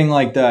think getting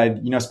like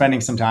spending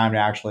some time to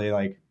actually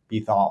like be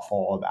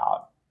thoughtful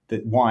about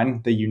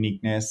the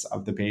uniqueness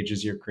of the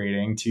pages you're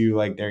creating, to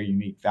like their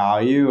unique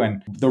value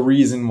and the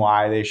reason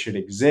why they should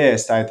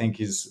exist, I think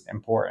is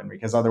important,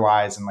 because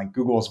otherwise, in like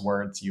Google's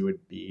words, you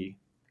would be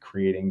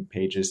creating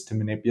pages to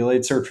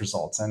manipulate search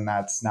results, and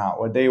that's not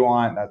what they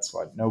want. That's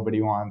what nobody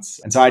wants.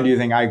 And so I do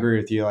think I agree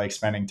with you, like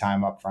spending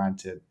time up front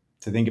to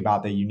think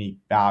about the unique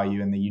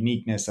value and the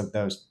uniqueness of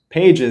those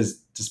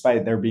pages,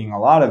 despite there being a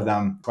lot of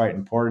them, quite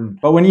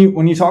important. But when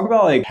you talk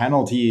about like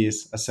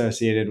penalties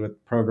associated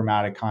with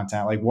programmatic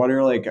content, like what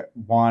are like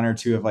one or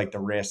two of like the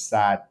risks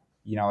that,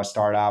 a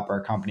startup or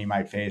a company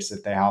might face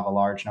if they have a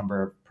large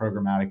number of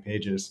programmatic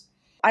pages?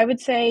 I would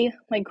say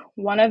like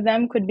one of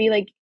them could be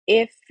like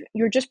if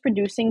you're just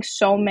producing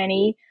so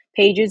many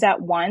pages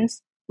at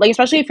once, like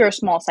especially if you're a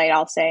small site,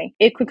 I'll say,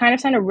 it could kind of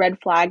send a red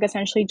flag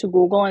essentially to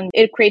Google, and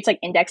it creates like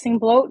indexing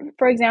bloat,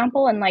 for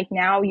example. And like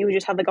now you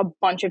just have like a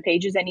bunch of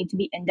pages that need to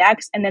be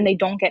indexed, and then they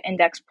don't get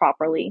indexed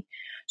properly.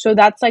 So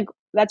that's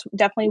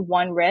definitely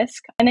one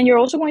risk. And then you're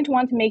also going to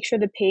want to make sure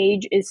the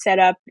page is set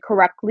up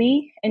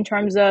correctly in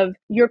terms of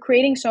you're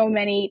creating so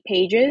many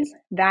pages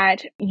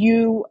that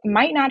you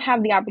might not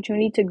have the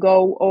opportunity to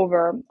go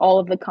over all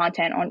of the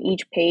content on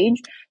each page.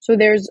 So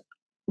there's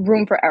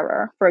room for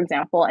error, for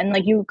example. And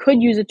like you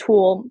could use a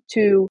tool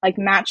to like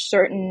match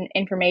certain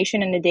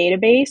information in the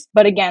database.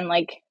 But again,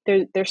 like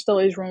there still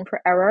is room for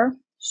error.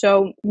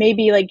 So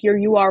maybe like your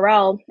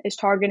URL is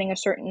targeting a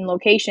certain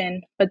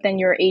location, but then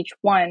your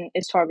H1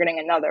 is targeting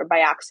another by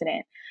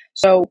accident.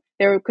 So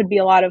there could be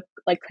a lot of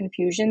like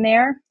confusion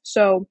there.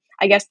 So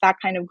I guess that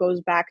kind of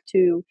goes back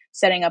to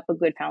setting up a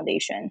good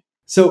foundation.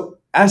 So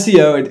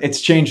SEO,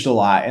 it's changed a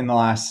lot in the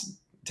last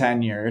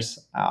 10 years.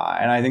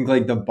 And I think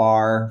like the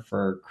bar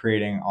for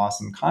creating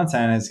awesome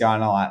content has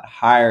gotten a lot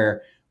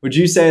higher. Would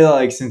you say that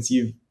like since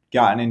you've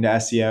gotten into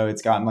SEO,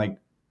 it's gotten like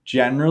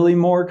generally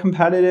more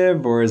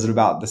competitive, or is it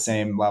about the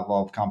same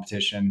level of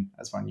competition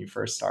as when you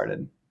first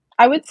started?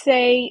 I would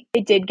say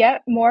it did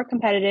get more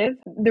competitive.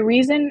 The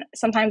reason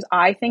sometimes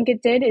I think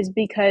it did is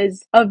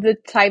because of the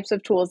types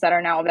of tools that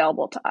are now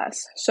available to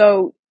us.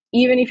 So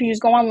even if you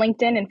just go on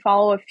LinkedIn and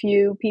follow a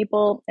few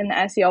people in the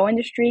SEO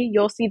industry,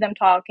 you'll see them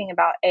talking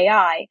about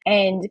AI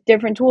and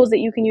different tools that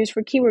you can use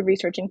for keyword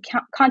research and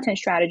content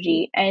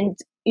strategy. And,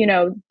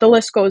 the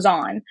list goes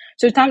on.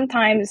 So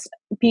sometimes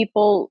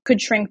people could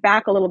shrink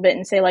back a little bit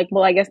and say like,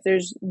 well, I guess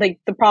there's like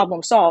the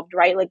problem solved,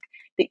 right? Like,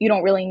 that you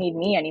don't really need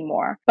me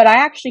anymore. But I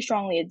actually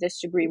strongly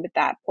disagree with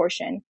that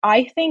portion.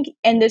 I think,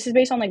 and this is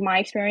based on like my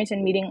experience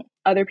in meeting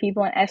other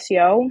people in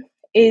SEO,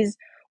 is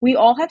we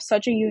all have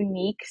such a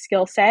unique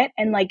skill set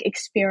and like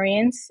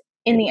experience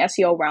in the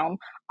SEO realm.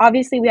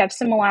 Obviously, we have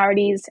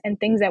similarities and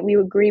things that we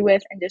agree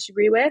with and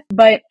disagree with,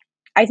 but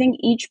I think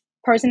each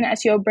person in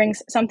SEO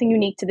brings something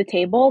unique to the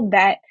table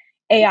that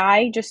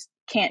AI just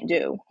can't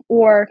do,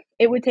 or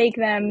it would take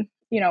them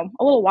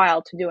a little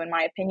while to do, in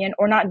my opinion,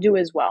 or not do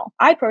as well.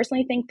 I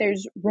personally think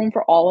there's room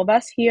for all of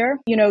us here.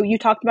 You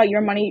talked about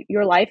your money,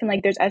 your life, and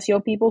like there's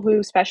SEO people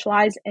who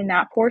specialize in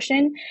that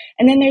portion.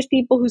 And then there's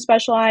people who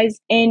specialize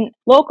in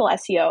local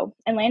SEO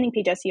and landing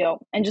page SEO,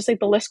 and just like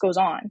the list goes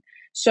on.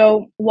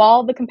 So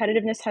while the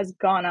competitiveness has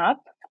gone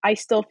up, I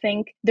still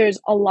think there's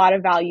a lot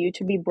of value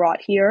to be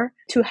brought here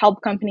to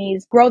help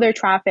companies grow their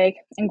traffic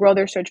and grow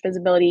their search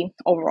visibility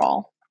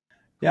overall.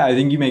 Yeah, I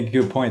think you make a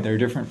good point. There are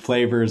different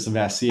flavors of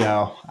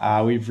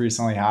SEO. We've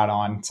recently had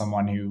on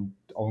someone who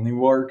only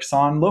works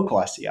on local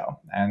SEO.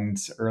 And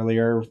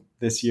earlier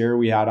this year,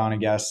 we had on a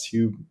guest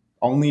who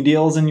only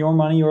deals in your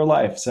money, your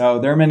life. So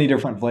there are many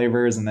different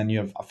flavors. And then you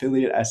have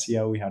affiliate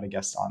SEO. We had a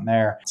guest on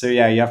there. So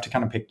yeah, you have to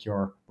kind of pick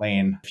your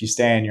lane. If you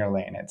stay in your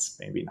lane, it's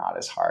maybe not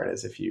as hard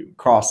as if you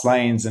cross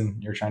lanes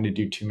and you're trying to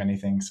do too many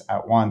things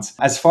at once.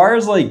 As far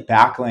as like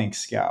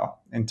backlinks go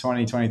in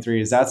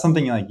 2023, is that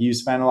something like you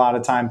spend a lot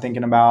of time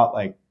thinking about?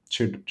 Like,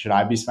 should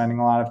I be spending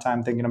a lot of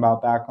time thinking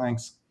about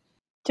backlinks?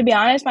 To be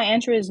honest, my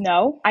answer is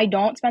no. I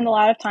don't spend a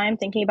lot of time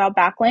thinking about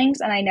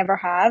backlinks, and I never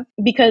have,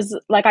 because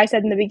like I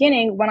said in the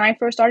beginning, when I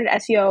first started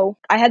SEO,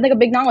 I had like a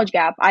big knowledge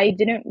gap. I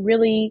didn't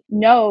really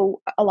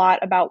know a lot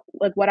about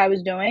like what I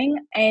was doing.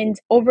 And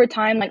over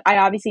time, like I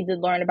obviously did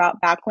learn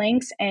about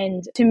backlinks,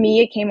 and to me,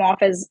 it came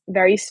off as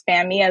very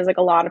spammy, as like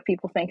a lot of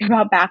people think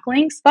about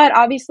backlinks. But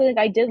obviously, like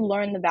I did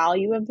learn the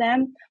value of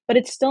them, but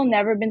it's still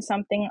never been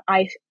something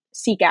I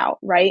seek out,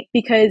 right?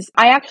 Because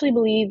I actually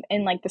believe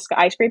in like the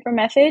skyscraper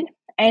method.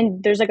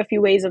 And there's like a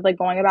few ways of like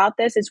going about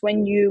this. It's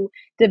when you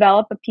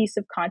develop a piece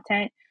of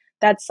content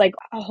that's like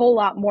a whole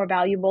lot more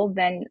valuable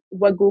than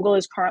what Google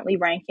is currently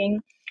ranking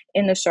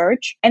in the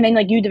search. And then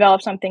like you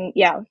develop something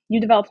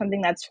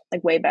that's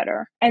like way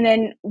better. And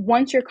then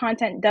once your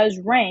content does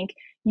rank,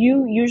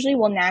 you usually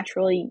will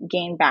naturally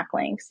gain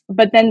backlinks.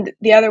 But then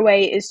the other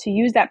way is to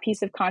use that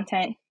piece of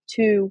content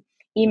to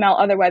email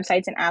other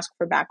websites and ask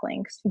for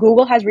backlinks.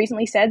 Google has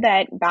recently said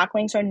that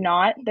backlinks are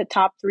not the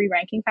top 3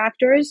 ranking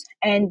factors.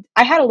 And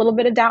I had a little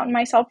bit of doubt in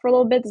myself for a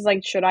little bit. It's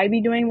like, should I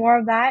be doing more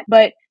of that?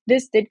 But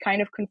this did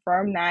kind of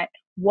confirm that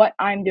what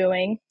I'm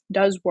doing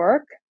does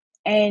work.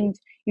 And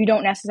you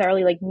don't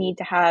necessarily like need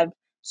to have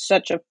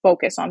such a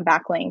focus on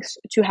backlinks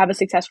to have a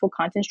successful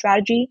content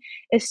strategy,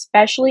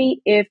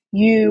 especially if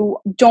you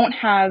don't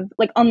have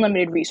like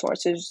unlimited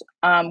resources,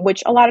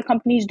 which a lot of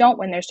companies don't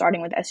when they're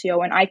starting with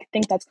SEO. And I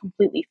think that's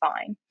completely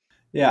fine.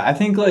 Yeah, I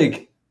think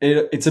like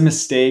it's a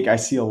mistake. I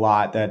see a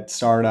lot that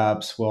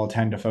startups will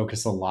tend to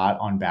focus a lot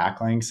on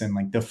backlinks in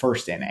like the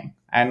first inning.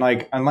 And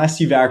like, unless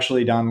you've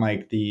actually done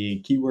like the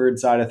keyword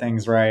side of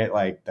things right,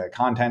 like the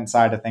content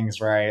side of things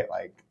right,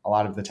 like a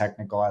lot of the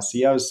technical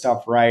SEO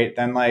stuff right,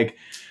 then like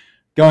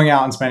going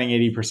out and spending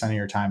 80% of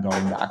your time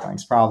building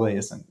backlinks probably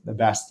isn't the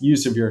best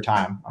use of your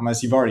time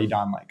unless you've already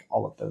done like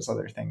all of those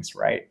other things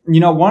right.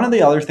 One of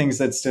the other things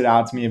that stood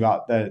out to me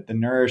about the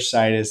Nourish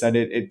site is that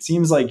it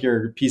seems like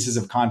your pieces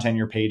of content,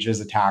 your pages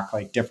attack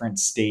like different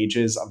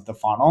stages of the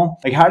funnel.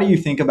 Like, how do you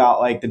think about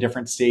like the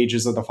different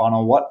stages of the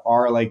funnel? What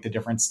are like the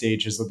different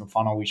stages of the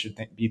funnel we should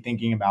be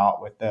thinking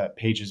about with the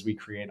pages we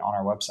create on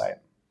our website?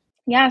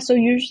 Yeah, so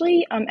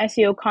usually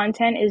SEO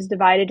content is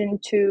divided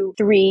into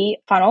 3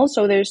 funnels.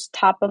 So there's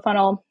top of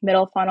funnel,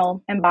 middle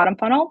funnel, and bottom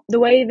funnel.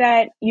 The way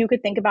that you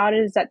could think about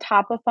it is that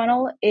top of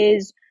funnel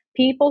is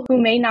people who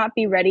may not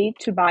be ready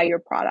to buy your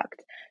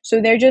product.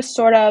 So they're just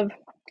sort of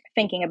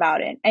thinking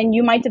about it. And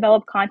you might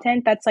develop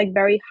content that's like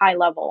very high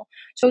level.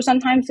 So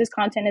sometimes this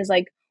content is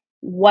like,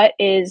 what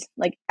is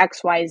like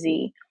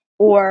XYZ?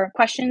 Or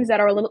questions that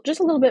are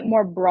just a little bit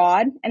more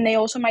broad, and they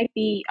also might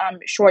be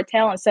short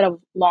tail instead of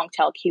long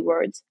tail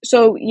keywords.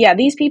 So yeah,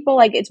 these people,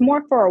 like, it's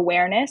more for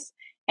awareness,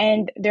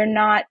 and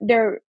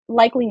they're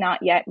likely not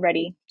yet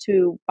ready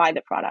to buy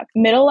the product.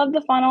 Middle of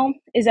the funnel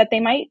is that they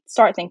might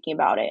start thinking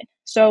about it.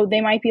 So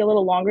they might be a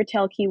little longer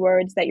tail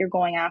keywords that you're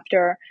going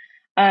after.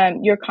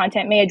 Your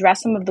content may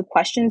address some of the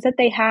questions that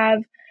they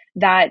have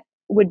that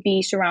would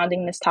be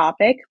surrounding this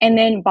topic. And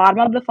then bottom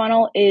of the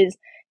funnel is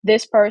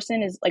this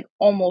person is like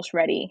almost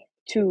ready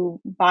to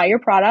buy your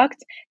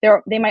product.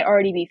 They might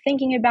already be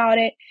thinking about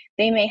it.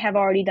 They may have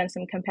already done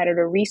some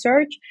competitor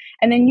research.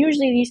 And then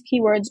usually these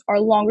keywords are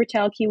longer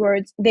tail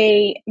keywords.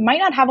 They might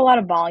not have a lot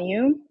of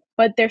volume,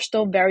 but they're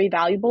still very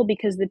valuable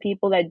because the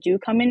people that do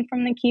come in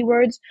from the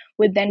keywords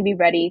would then be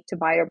ready to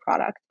buy your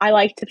product. I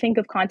like to think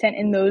of content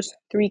in those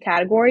three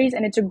categories,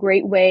 and it's a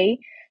great way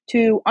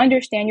to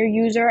understand your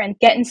user and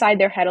get inside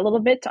their head a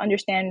little bit to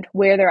understand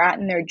where they're at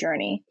in their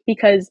journey.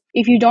 Because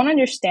if you don't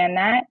understand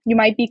that, you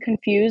might be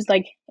confused.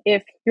 Like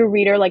if your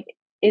reader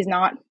is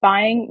not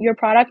buying your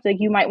product,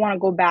 you might want to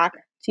go back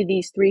to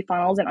these three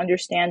funnels and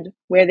understand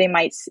where they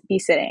might be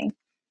sitting.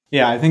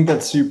 Yeah, I think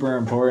that's super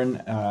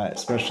important,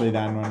 especially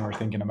then when we're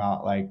thinking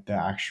about the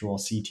actual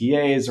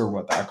CTAs or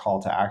what that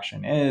call to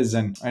action is.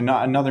 And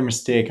another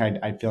mistake,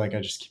 I feel like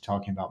I just keep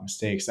talking about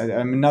mistakes.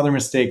 Another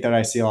mistake that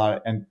I see a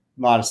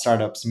lot of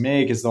startups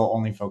make is they'll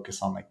only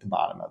focus on the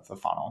bottom of the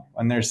funnel,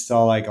 when there's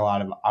still a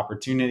lot of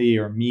opportunity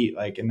or meat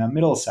in the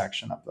middle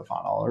section of the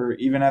funnel, or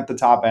even at the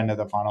top end of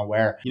the funnel,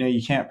 where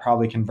you can't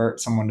probably convert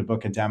someone to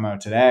book a demo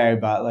today,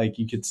 but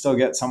you could still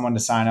get someone to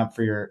sign up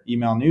for your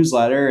email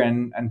newsletter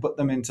and put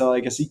them into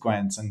a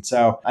sequence. And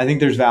so I think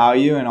there's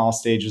value in all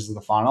stages of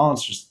the funnel.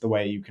 It's just the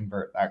way you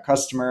convert that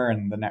customer,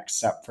 and the next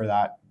step for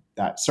that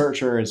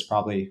searcher is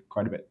probably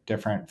quite a bit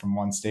different from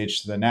one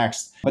stage to the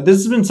next. But this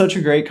has been such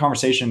a great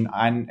conversation.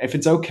 And if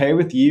it's okay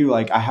with you,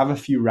 I have a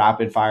few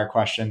rapid fire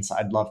questions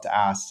I'd love to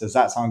ask. Does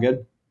that sound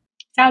good?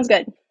 Sounds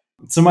good.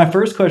 So my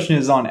first question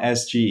is on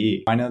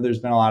SGE. I know there's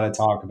been a lot of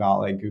talk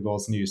about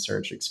Google's new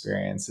search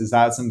experience. Is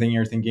that something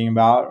you're thinking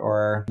about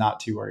or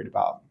not too worried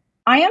about?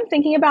 I am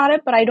thinking about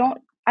it, but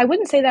I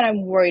wouldn't say that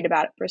I'm worried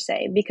about it per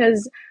se,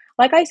 because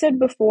like I said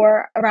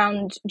before,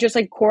 around just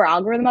core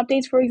algorithm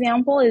updates, for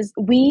example, is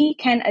we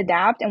can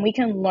adapt and we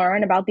can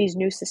learn about these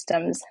new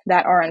systems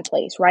that are in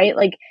place, right?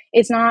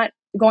 It's not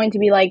going to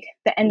be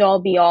the end all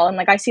be all. And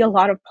I see a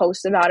lot of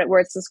posts about it where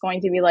it's just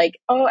going to be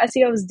oh,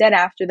 SEO is dead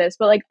after this.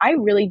 But I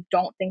really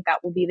don't think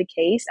that will be the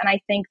case. And I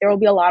think there will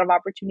be a lot of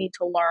opportunity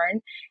to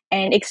learn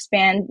and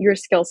expand your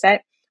skill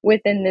set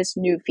within this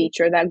new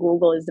feature that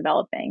Google is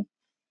developing.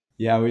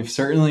 Yeah, we've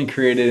certainly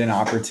created an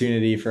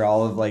opportunity for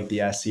all of the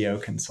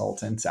SEO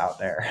consultants out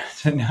there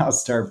to now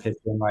start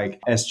pitching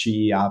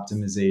SGE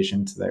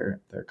optimization to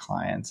their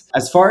clients.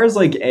 As far as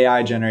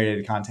AI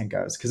generated content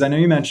goes, because I know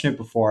you mentioned it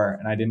before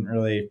and I didn't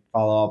really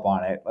follow up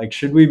on it.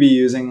 Should we be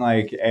using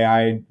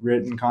AI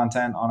written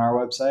content on our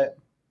website?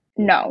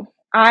 No,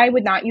 I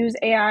would not use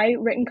AI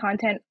written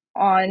content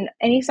on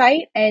any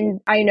site.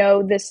 And I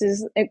know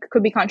it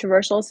could be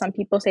controversial. Some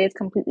people say it's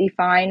completely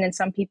fine. And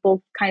some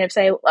people kind of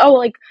say,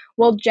 oh,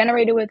 we'll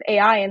generate it with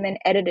AI and then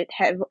edit it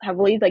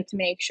heavily, to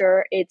make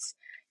sure it's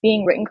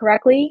being written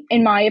correctly.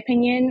 In my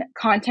opinion,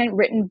 content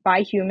written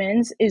by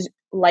humans is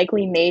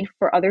likely made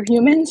for other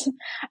humans.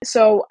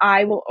 So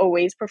I will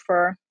always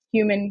prefer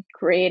human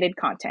created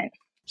content.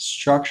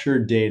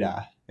 Structured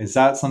data. Is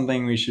that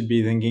something we should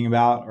be thinking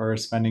about or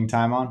spending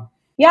time on?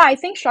 Yeah, I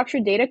think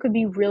structured data could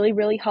be really,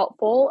 really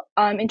helpful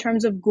in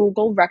terms of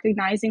Google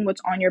recognizing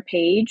what's on your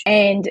page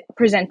and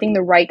presenting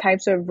the right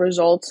types of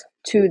results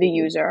to the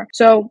user.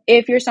 So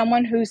if you're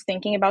someone who's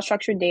thinking about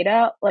structured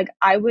data,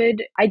 I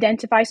would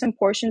identify some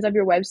portions of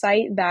your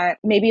website that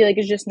maybe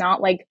is just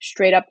not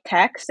straight up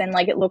text and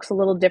it looks a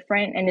little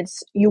different and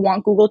you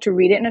want Google to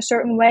read it in a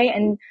certain way,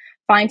 and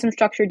find some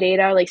structured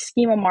data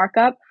schema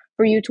markup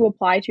for you to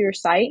apply to your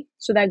site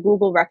so that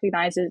Google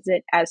recognizes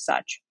it as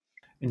such.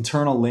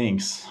 Internal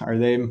links, are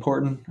they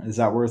important? Is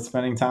that worth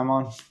spending time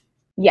on?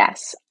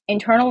 Yes,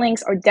 internal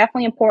links are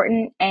definitely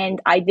important.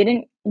 And I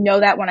didn't know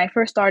that when I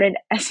first started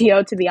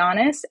SEO, to be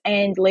honest.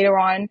 And later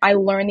on, I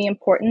learned the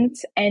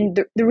importance.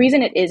 And the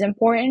reason it is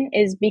important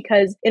is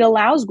because it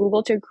allows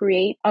Google to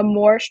create a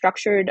more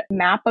structured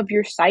map of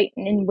your site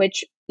in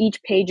which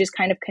each page is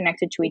kind of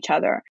connected to each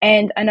other.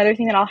 And another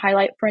thing that I'll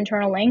highlight for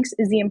internal links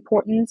is the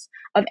importance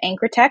of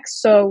anchor text.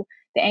 So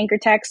the anchor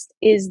text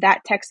is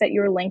that text that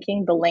you're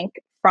linking the link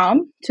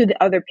from to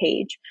the other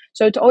page.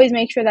 So to always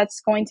make sure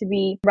that's going to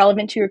be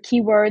relevant to your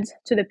keywords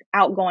to the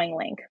outgoing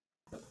link.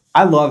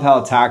 I love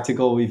how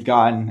tactical we've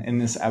gotten in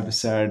this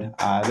episode.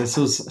 This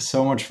was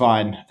so much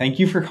fun. Thank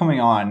you for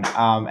coming on.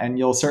 And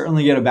you'll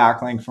certainly get a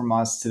backlink from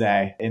us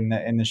today in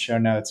the show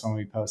notes when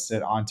we post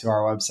it onto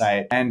our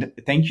website. And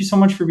thank you so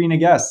much for being a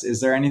guest.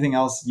 Is there anything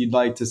else you'd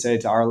like to say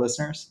to our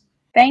listeners?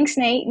 Thanks,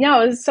 Nate.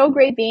 No, it was so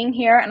great being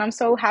here, and I'm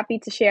so happy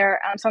to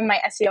share some of my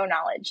SEO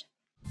knowledge.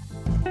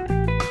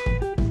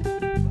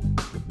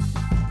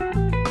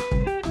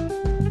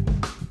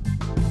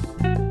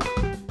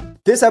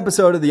 This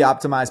episode of the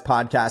Optimized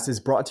Podcast is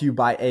brought to you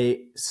by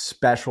a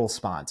special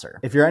sponsor.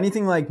 If you're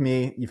anything like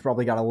me, you've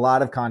probably got a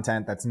lot of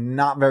content that's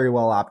not very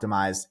well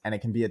optimized, and it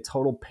can be a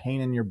total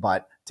pain in your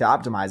butt to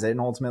optimize it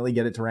and ultimately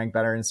get it to rank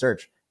better in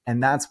search.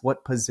 And that's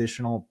what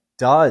Positional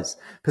does.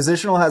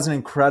 Positional has an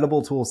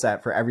incredible tool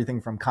set for everything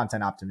from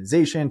content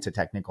optimization to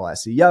technical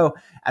SEO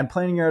and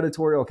planning your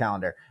editorial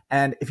calendar.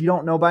 And if you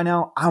don't know by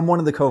now, I'm one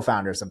of the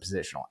co-founders of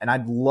Positional, and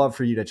I'd love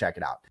for you to check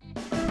it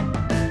out.